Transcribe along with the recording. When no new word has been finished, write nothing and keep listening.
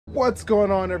What's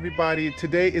going on, everybody?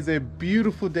 Today is a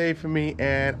beautiful day for me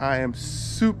and I am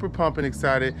super pumped and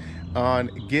excited on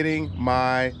getting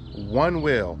my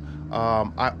Onewheel.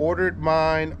 I ordered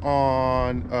mine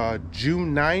on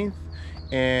June 9th,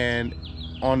 and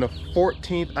on the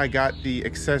 14th I got the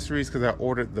accessories because I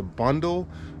ordered the bundle.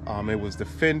 It was the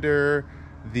fender,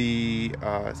 the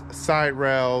side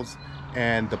rails,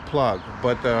 and the plug,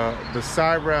 but the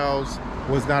side rails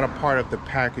was not a part of the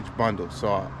package bundle, so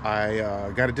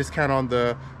I got a discount on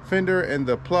the fender and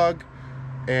the plug,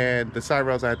 and the side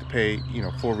rails I had to pay, you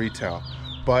know, full retail.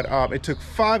 But it took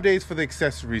 5 days for the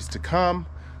accessories to come,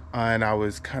 and I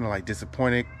was kind of like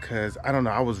disappointed because I don't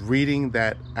know, I was reading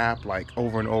that app like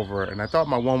over and over, and I thought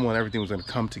my Onewheel and everything was going to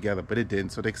come together, but it didn't.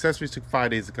 So the accessories took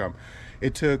 5 days to come.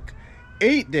 It took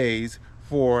 8 days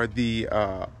for the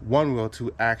Onewheel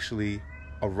to actually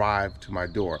arrive to my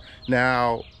door.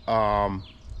 Now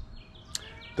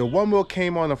the Onewheel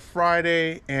came on a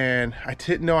Friday and I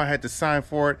didn't know I had to sign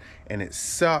for it, and it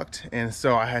sucked, and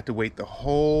so I had to wait the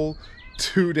whole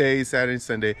 2 days, Saturday and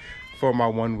Sunday, for my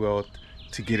Onewheel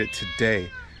to get it today.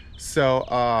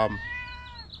 So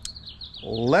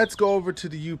let's go over to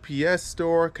the UPS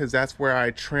store because that's where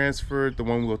I transferred the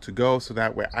Onewheel to go, so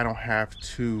that way I don't have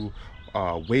to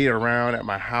wait around at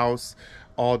my house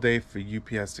all day for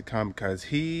UPS to come, because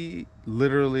he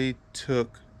literally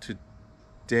took to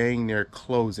dang near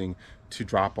closing to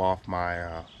drop off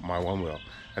my my Onewheel.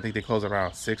 I think they closed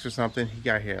around 6 or something. He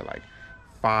got here like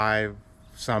 5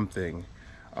 something,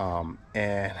 and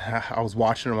I was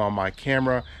watching him on my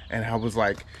camera, and I was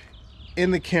like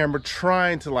in the camera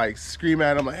trying to like scream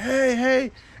at him like, hey,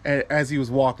 hey, and as he was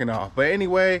walking off. But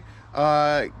anyway,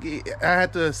 I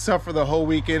had to suffer the whole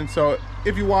weekend. So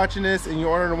if you're watching this and you're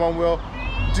ordering a Onewheel,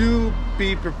 do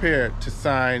be prepared to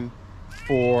sign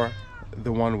for the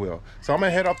Onewheel. So I'm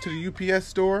gonna head up to the UPS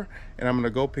store and I'm gonna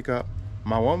go pick up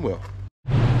my Onewheel.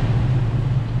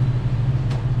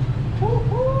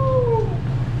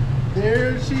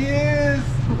 There she is.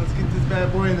 Let's get this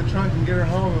bad boy in the trunk and get her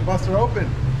home and bust her open.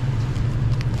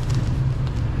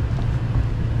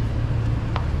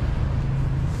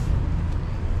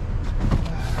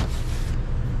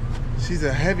 She's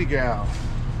a heavy gal.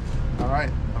 All right,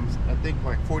 I think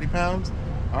like 40 pounds.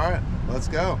 All right, let's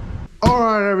go. All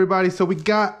right, everybody, so we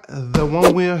got the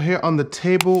Onewheel here on the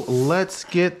table. Let's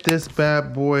get this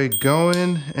bad boy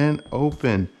going and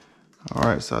open. All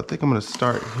right, so I think I'm gonna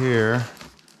start here.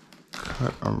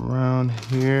 Cut around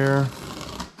here.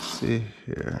 See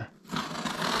here.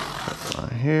 Cut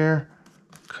around here.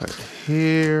 Cut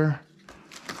here.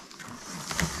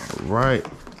 All right.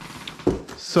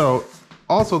 So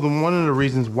also, one of the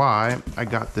reasons why I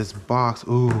got this box,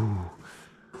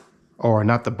 or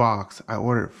not the box, I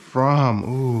ordered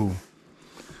from,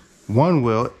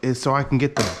 Onewheel, is so I can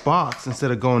get the box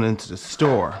instead of going into the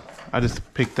store. I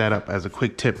just picked that up as a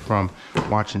quick tip from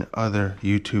watching other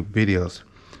YouTube videos.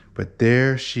 But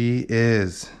there she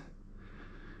is.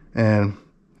 And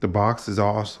the box is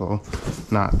also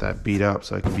not that beat up,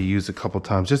 so it can be used a couple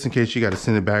times, just in case you got to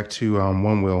send it back to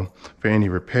Onewheel for any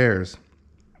repairs.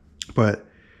 But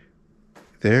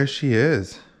there she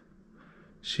is.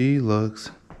 She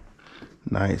looks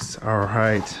nice. All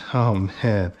right. Oh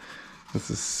man, this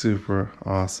is super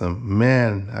awesome.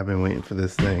 Man, I've been waiting for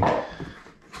this thing.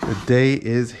 The day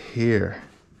is here.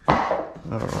 All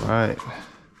right.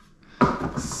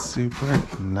 Super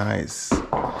nice.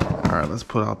 All right, let's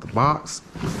put out the box.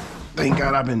 Thank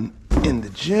God I've been in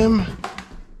the gym.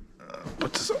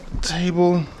 Put this on the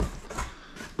table.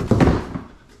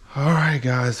 All right,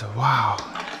 guys. Wow.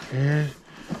 Here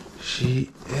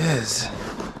she is.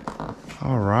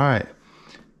 All right.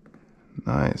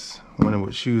 Nice. I wonder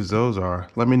what shoes those are.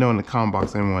 Let me know in the comment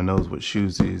box if anyone knows what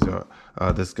shoes these are.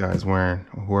 This guy's wearing,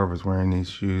 or whoever's wearing these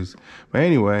shoes. But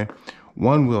anyway,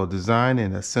 Onewheel, designed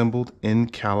and assembled in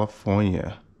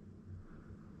California.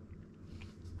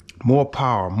 More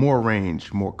power, more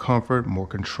range, more comfort, more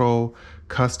control,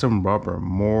 custom rubber,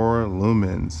 more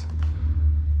lumens.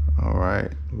 All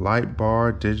right, light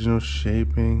bar, digital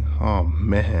shaping. Oh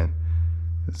man,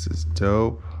 this is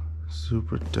dope,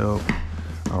 super dope.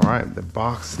 All right, the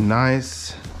box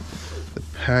nice, the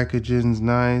packaging's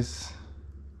nice,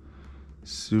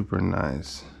 super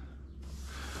nice.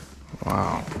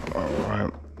 Wow, all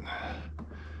right.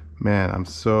 Man, I'm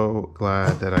so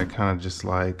glad that I kind of just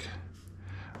like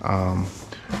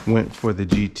went for the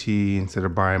GT instead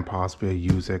of buying possibly a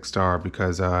used X-Star,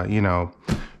 because you know,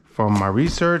 from my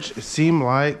research, it seemed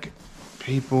like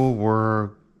people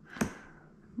were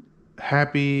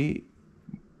happy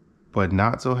but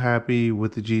not so happy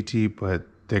with the GT, but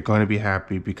they're going to be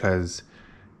happy because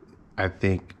I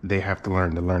think they have to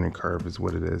learn the learning curve is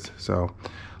what it is. So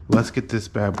let's get this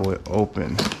bad boy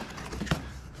open.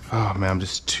 Oh man, I'm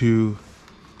just too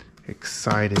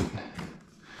excited.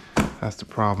 That's the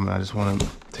problem. I just want to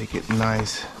take it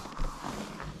nice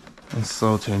and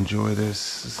slow to enjoy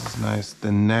this. This is nice.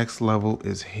 The next level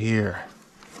is here.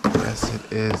 Yes,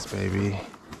 it is, baby.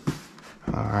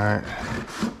 All right.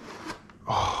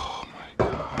 Oh my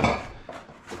God.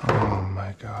 Oh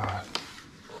my God.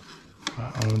 My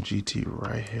own GT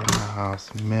right here in the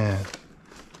house, man.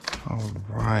 All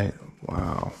right.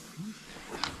 Wow.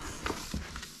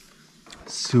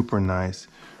 Super nice.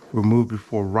 Remove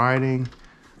before riding.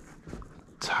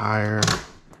 Tire.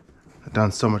 I've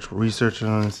done so much research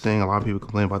on this thing. A lot of people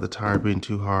complain about the tire being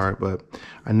too hard, but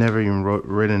I never even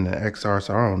ridden the XR,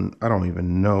 so I don't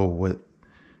even know what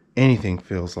anything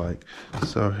feels like.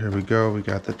 So here we go. We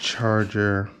got the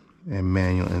charger and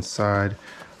manual inside.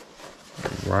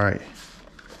 All right.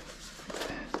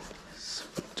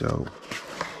 Super dope.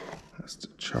 That's the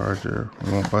charger.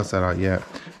 We won't bust that out yet.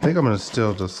 I think I'm gonna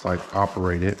still just like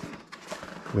operate it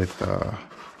with the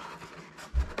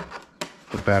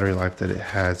battery life that it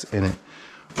has in it.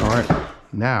 All right,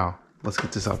 now let's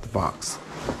get this out the box.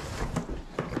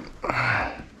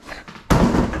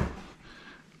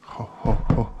 Ho, ho,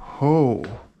 ho, ho.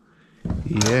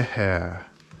 Yeah,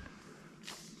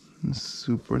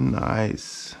 super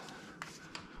nice.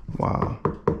 Wow,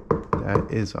 that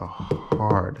is a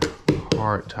hard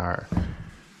tire.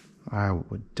 I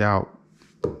would doubt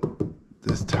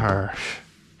this tire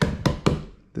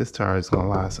is gonna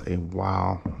last a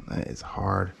while. That is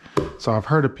hard. So I've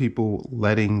heard of people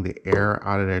letting the air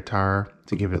out of their tire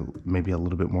to give it maybe a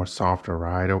little bit more softer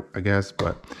ride, I guess,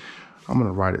 but I'm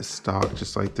gonna ride it stock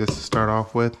just like this to start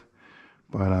off with.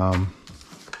 But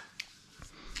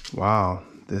wow,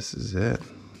 this is it.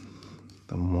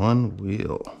 The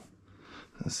Onewheel.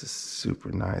 This is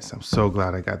super nice. I'm so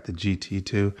glad I got the GT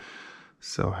too.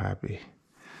 So happy.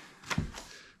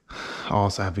 I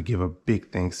also have to give a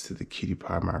big thanks to the cutie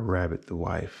pie, my rabbit, the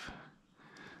wife,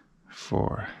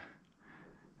 for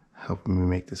helping me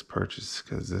make this purchase,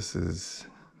 because this is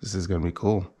gonna be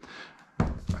cool.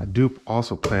 I do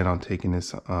also plan on taking this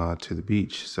to the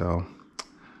beach, so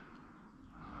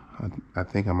I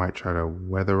think I might try to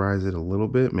weatherize it a little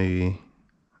bit. Maybe,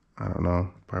 I don't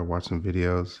know, probably watch some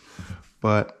videos.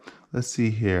 But let's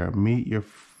see here. Meet your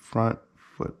front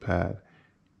foot pad.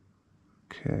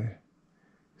 Okay.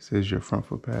 It says your front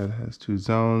foot pad has 2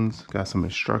 zones. Got some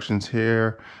instructions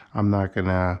here. I'm not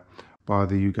gonna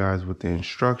bother you guys with the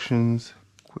instructions.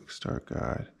 Quick start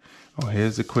guide. Oh,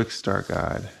 here's the quick start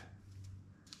guide.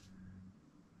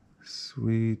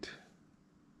 Sweet.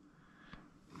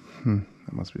 That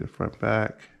must be the front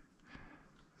back.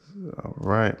 All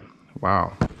right.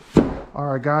 Wow. All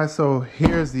right, guys. So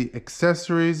here's the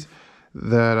accessories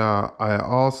that I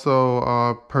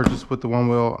also purchased with the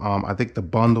Onewheel. I think the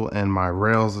bundle and my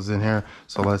rails is in here.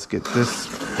 So let's get this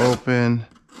open.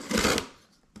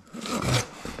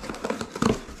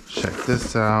 Check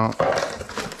this out.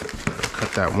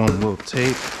 Cut that Onewheel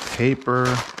tape,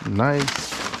 paper,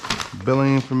 nice.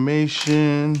 Billing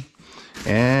information.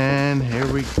 And here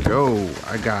we go.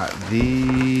 I got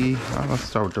the, let's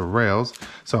start with the rails.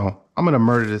 So I'm gonna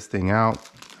murder this thing out.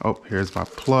 Oh, here's my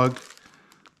plug.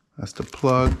 That's the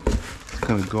plug. It's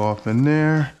gonna go off in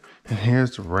there. And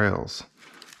here's the rails.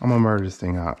 I'm gonna murder this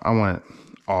thing out. I want it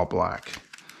all black.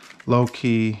 Low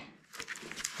key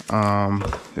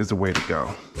is the way to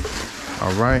go.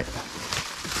 All right.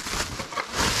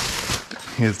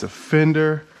 Here's the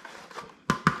fender.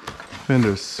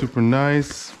 Fender's super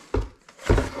nice.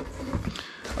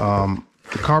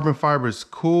 The carbon fiber is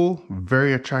cool,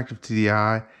 very attractive to the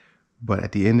eye, but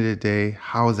at the end of the day,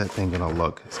 how is that thing gonna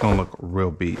look? It's gonna look real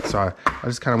beat. So I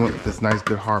just kind of went with this nice,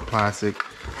 good hard plastic.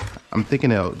 I'm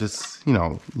thinking it'll just, you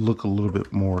know, look a little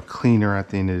bit more cleaner at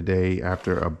the end of the day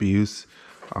after abuse.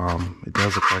 It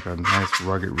does look like a nice,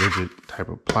 rugged, rigid type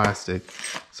of plastic.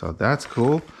 So that's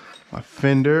cool. My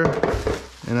fender,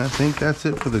 and I think that's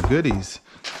it for the goodies.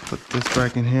 Put this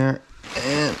back in here,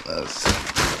 and let's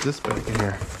put this back in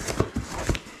here.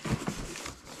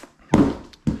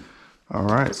 All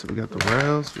right, so we got the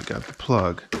rails, we got the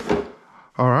plug.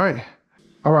 All right,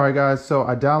 guys, so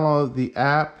I downloaded the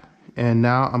app, and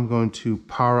now I'm going to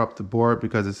power up the board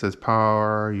because it says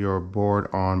power your board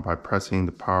on by pressing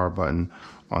the power button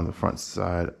on the front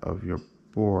side of your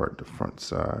board, the front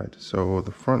side. So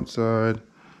the front side,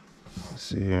 let's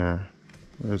see here,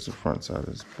 where's the front side of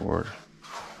this board?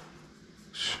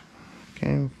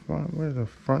 Can't find, where's the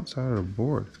front side of the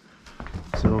board?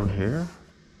 Is it over here?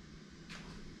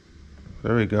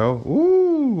 There we go.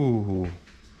 Ooh.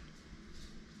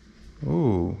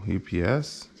 Ooh,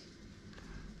 UPS.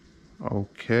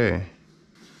 Okay.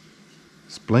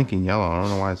 It's blinking yellow. I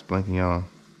don't know why it's blinking yellow.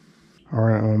 All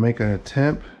right, I'm gonna make an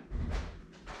attempt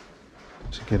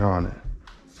to get on it.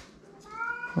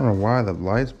 I don't know why the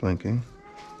light's blinking.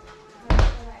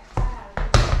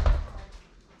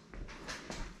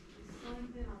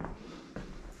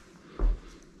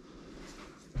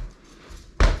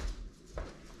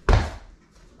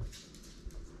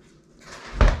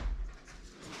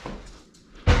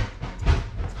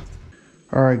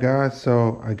 All right, guys,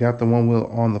 so I got the one wheel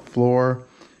on the floor.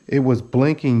 It was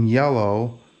blinking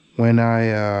yellow when I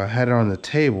had it on the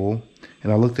table,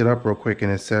 and I looked it up real quick,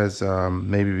 and it says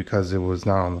maybe because it was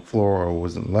not on the floor or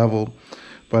wasn't leveled.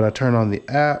 But I turned on the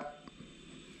app,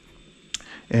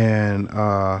 and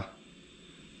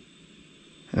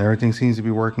everything seems to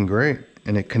be working great,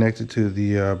 and it connected to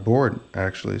the board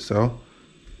actually. So,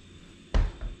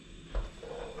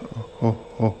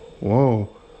 whoa,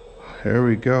 here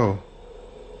we go.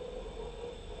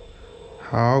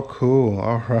 How cool.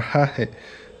 All right,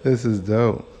 this is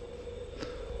dope.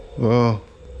 Whoa.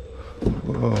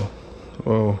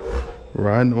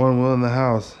 Riding one wheel in the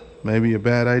house, maybe a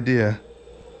bad idea.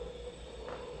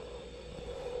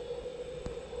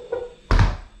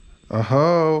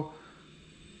 Oh,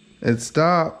 it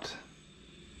stopped.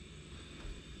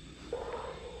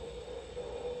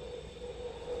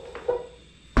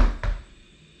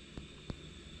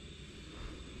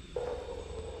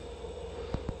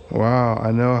 Wow,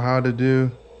 I know how to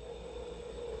do.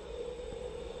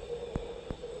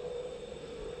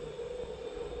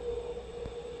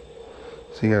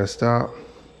 So you gotta stop,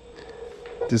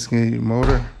 disengage your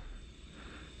motor.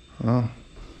 Oh.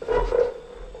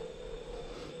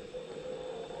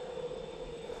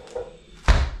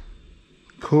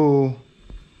 Cool.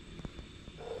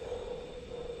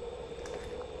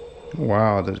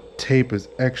 Wow, the tape is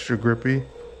extra grippy.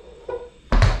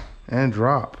 And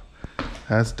drop.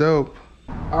 That's dope.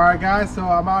 All right, guys, so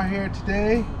I'm out here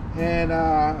today, and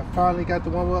I finally got the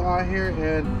one wheel out here,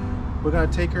 and we're gonna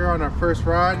take her on our first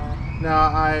ride. Now,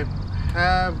 I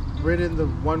have ridden the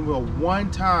one wheel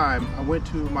one time. I went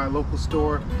to my local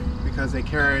store because they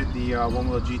carried the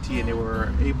Onewheel GT, and they were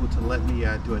able to let me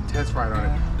do a test ride on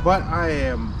it. But I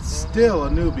am still a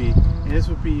newbie, and this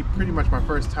would be pretty much my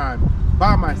first time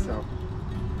by myself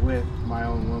with my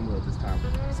own one wheel this time.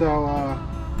 So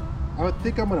I would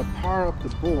think I'm gonna power up the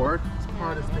board. Let's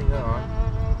power this thing on.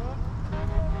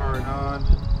 Power it on.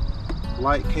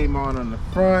 Light came on the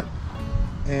front,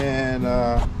 and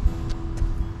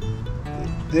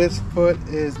this foot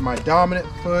is my dominant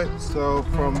foot. So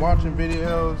from watching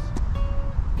videos,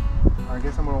 I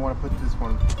guess I'm gonna want to put this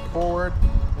one forward.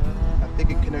 I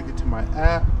think it connected to my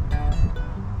app.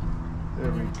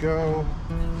 There we go.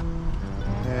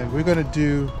 And we're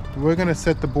gonna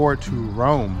set the board to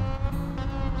roam.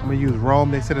 I'm gonna use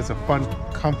roam. They said it's a fun,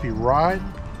 comfy ride.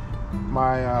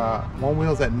 My one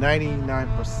wheel's at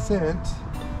 99%,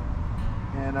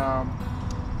 and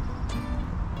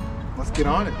let's get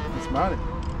on it. Let's mount it.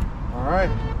 All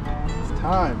right, it's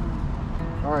time.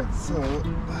 All right, so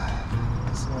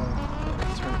let's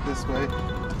turn it this way.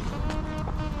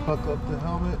 Hook up the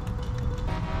helmet,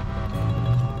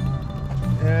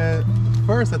 and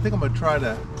first I think I'm gonna try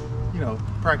to,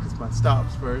 practice my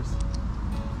stops first.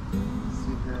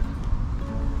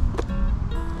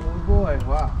 Oh boy,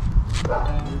 wow.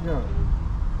 Here we go.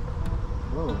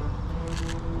 Whoa.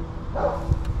 Whoa.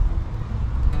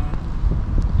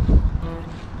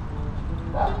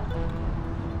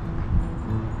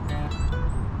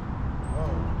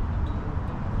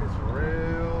 It's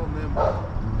real nimble.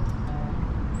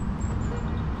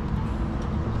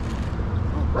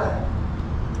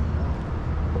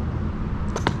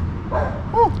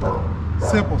 Woo.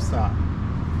 Simple stop.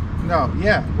 No,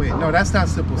 yeah, wait, no, that's not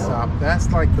simple stop.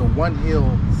 That's like the one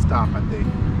hill stop, I think.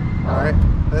 All right,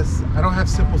 I don't have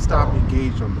simple stop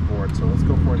engaged on the board, so let's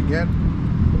go for it again.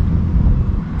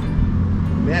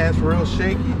 Man, it's real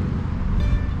shaky.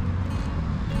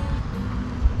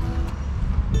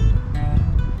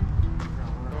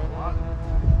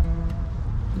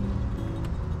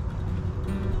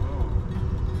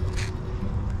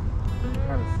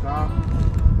 Kind of stop,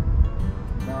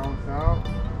 balance out.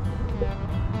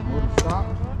 Motor stop,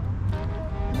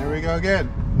 and there we go again,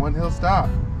 one hill stop.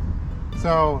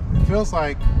 So it feels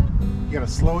like you gotta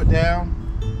slow it down,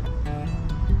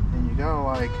 and you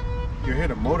gotta you're here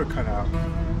to motor cut out,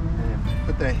 and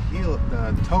put the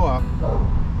toe up,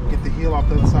 get the heel off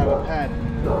the other side of the pad,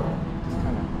 and it just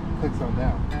kind of clicks on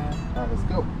down. All right, let's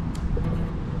go.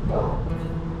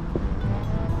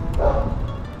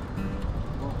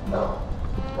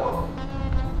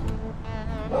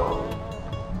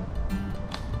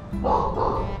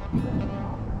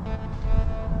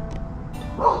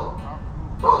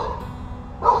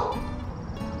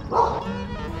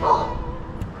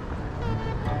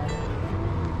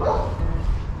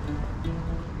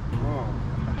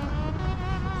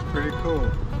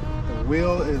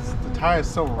 wheel is, the tire is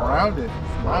so rounded.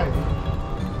 It's nice.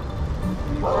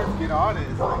 When you first get on it,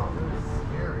 it's like really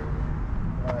scary.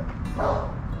 But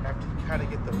after you kind of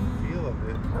get the feel of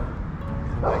it,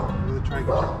 and like really try to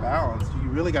get your balance, you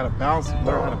really got to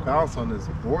learn how to balance on this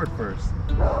board first.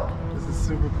 This is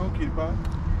super cool, cutie pie.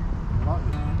 I love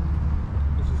it.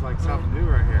 This is like something new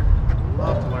right here. I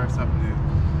love to learn something new.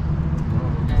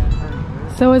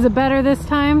 So is it better this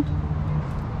time?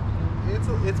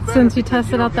 It's better since you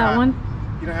tested out that one?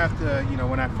 You don't have to, you know,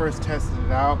 when I first tested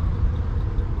it out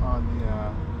on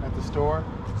the at the store,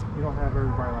 you don't have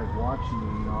everybody like watching you,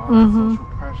 you know, all that social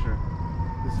pressure.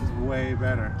 This is way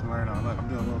better to learn on. Look, I'm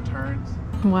doing little turns.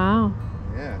 Wow.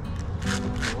 Yeah.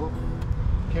 Cool.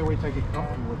 Can't wait till I get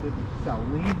comfortable with it. So I'll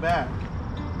lean back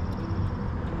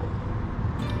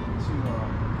to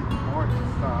get the board to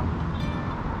stop.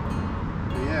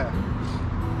 But yeah.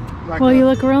 Like well, you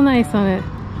look real nice on it.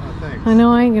 Oh, thanks. I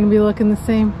know I ain't gonna be looking the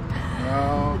same.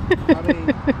 No, I mean,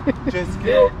 just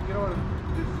you know,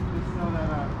 just know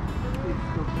that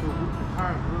the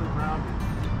tire is really rounded.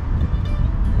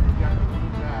 You got to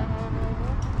lean back.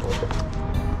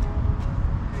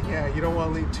 And yeah, you don't want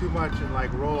to lean too much and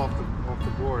like roll off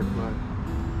the board, but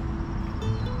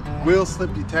wheel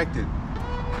slip detected.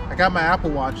 I got my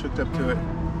Apple Watch hooked up to it,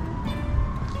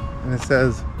 and it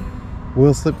says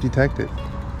wheel slip detected.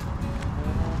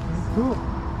 Cool.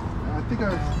 I think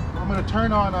I'm gonna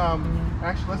turn on.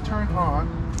 Actually, let's turn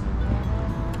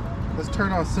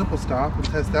on simple stop and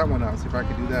test that one out. See if I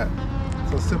can do that.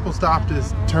 So simple stop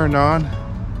is turned on.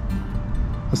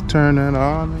 Let's turn it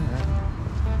on.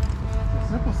 The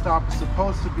simple stop is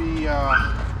supposed to be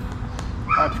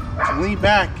lean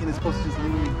back, and it's supposed to just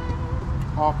lean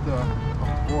off the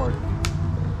board.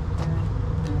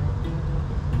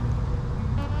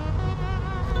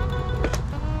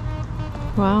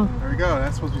 Wow. There we go.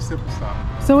 That's supposed to be simple stop.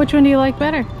 So which one do you like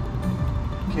better?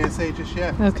 Can't say just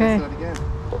yet. Okay. Let's test that again.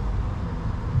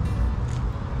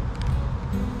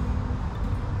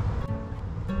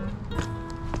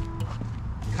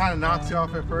 Kind of knocks you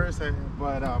off at first,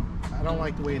 but I don't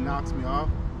like the way it knocks me off.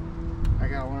 I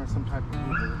gotta learn some type of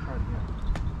movement. Let's try it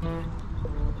again.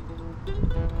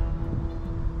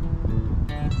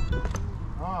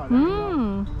 Oh, there you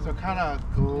go. So kind of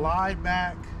glide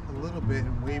back a little bit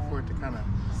and wait for it to kind of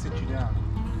sit you down.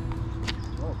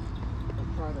 Oh,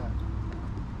 let's try that.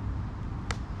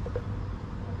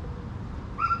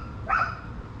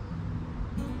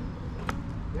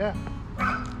 Yeah,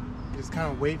 just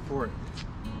kind of wait for it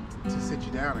to sit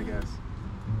you down, I guess.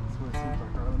 That's what it seems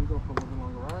like. All right, let me go for a little bit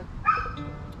longer ride.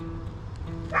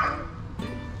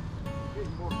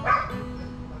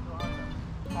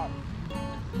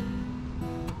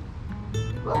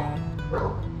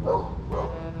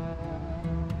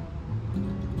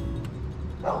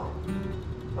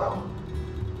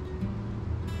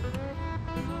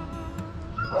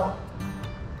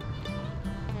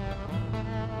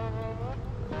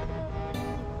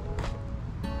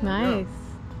 Nice.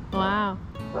 Wow.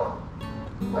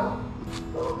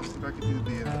 Let's see if I can do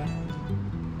the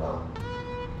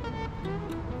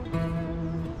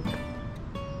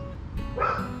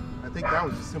I think that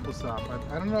was a simple stop.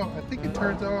 I don't know. I think it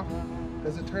turns off.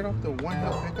 Does it turn off the one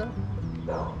hill pickup?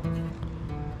 No.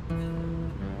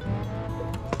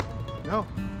 You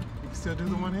can still do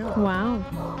the one hill. Wow.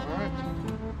 All right.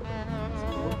 That's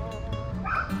cool.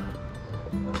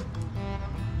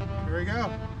 Here we go.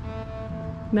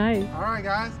 Nice. All right,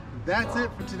 guys. That's it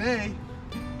for today.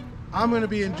 I'm going to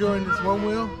be enjoying this one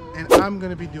wheel, and I'm going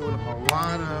to be doing a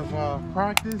lot of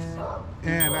practice,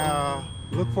 and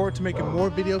look forward to making more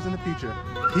videos in the future.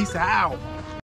 Peace out.